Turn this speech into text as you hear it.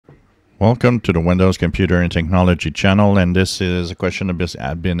Welcome to the Windows Computer and Technology channel, and this is a question that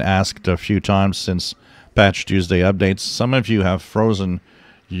has been asked a few times since Patch Tuesday updates. Some of you have frozen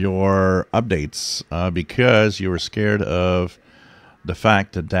your updates because you were scared of the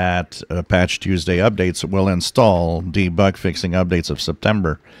fact that Patch Tuesday updates will install the bug fixing updates of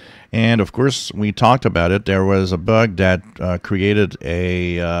September. And of course, we talked about it. There was a bug that created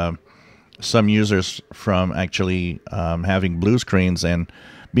some users from actually having blue screens and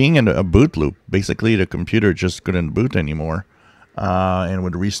being in a boot loop. Basically, the computer just couldn't boot anymore and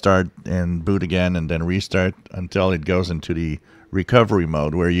would restart and boot again and then restart until it goes into the recovery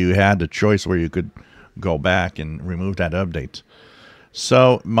mode where you had the choice where you could go back and remove that update.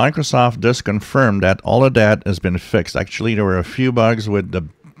 So Microsoft does confirm that all of that has been fixed. Actually, there were a few bugs with the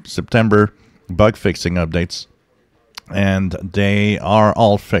September bug fixing updates, and they are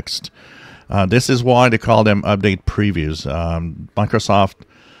all fixed. This is why they call them update previews. Microsoft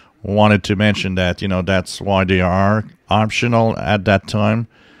wanted to mention that, that's why they are optional at that time.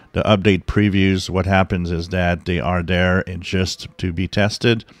 The update previews, what happens is that they are there just to be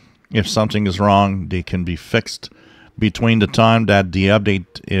tested. If something is wrong, they can be fixed between the time that the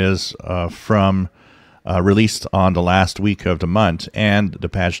update is released on the last week of the month and the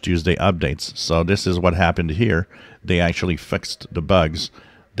Patch Tuesday updates. So this is what happened here. They actually fixed the bugs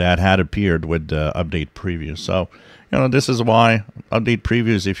that had appeared with the update preview. So, this is why update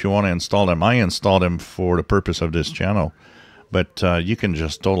previews, if you want to install them, I install them for the purpose of this channel. But you can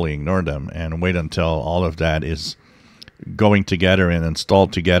just totally ignore them and wait until all of that is going together and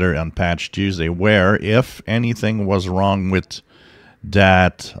installed together on Patch Tuesday, where if anything was wrong with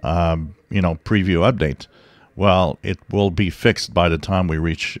that, preview update, well, it will be fixed by the time we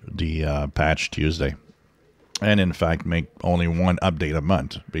reach the Patch Tuesday. And in fact, make only one update a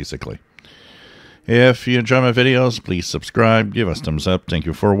month, basically. If you enjoy my videos, please subscribe, give us thumbs up. Thank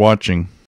you for watching.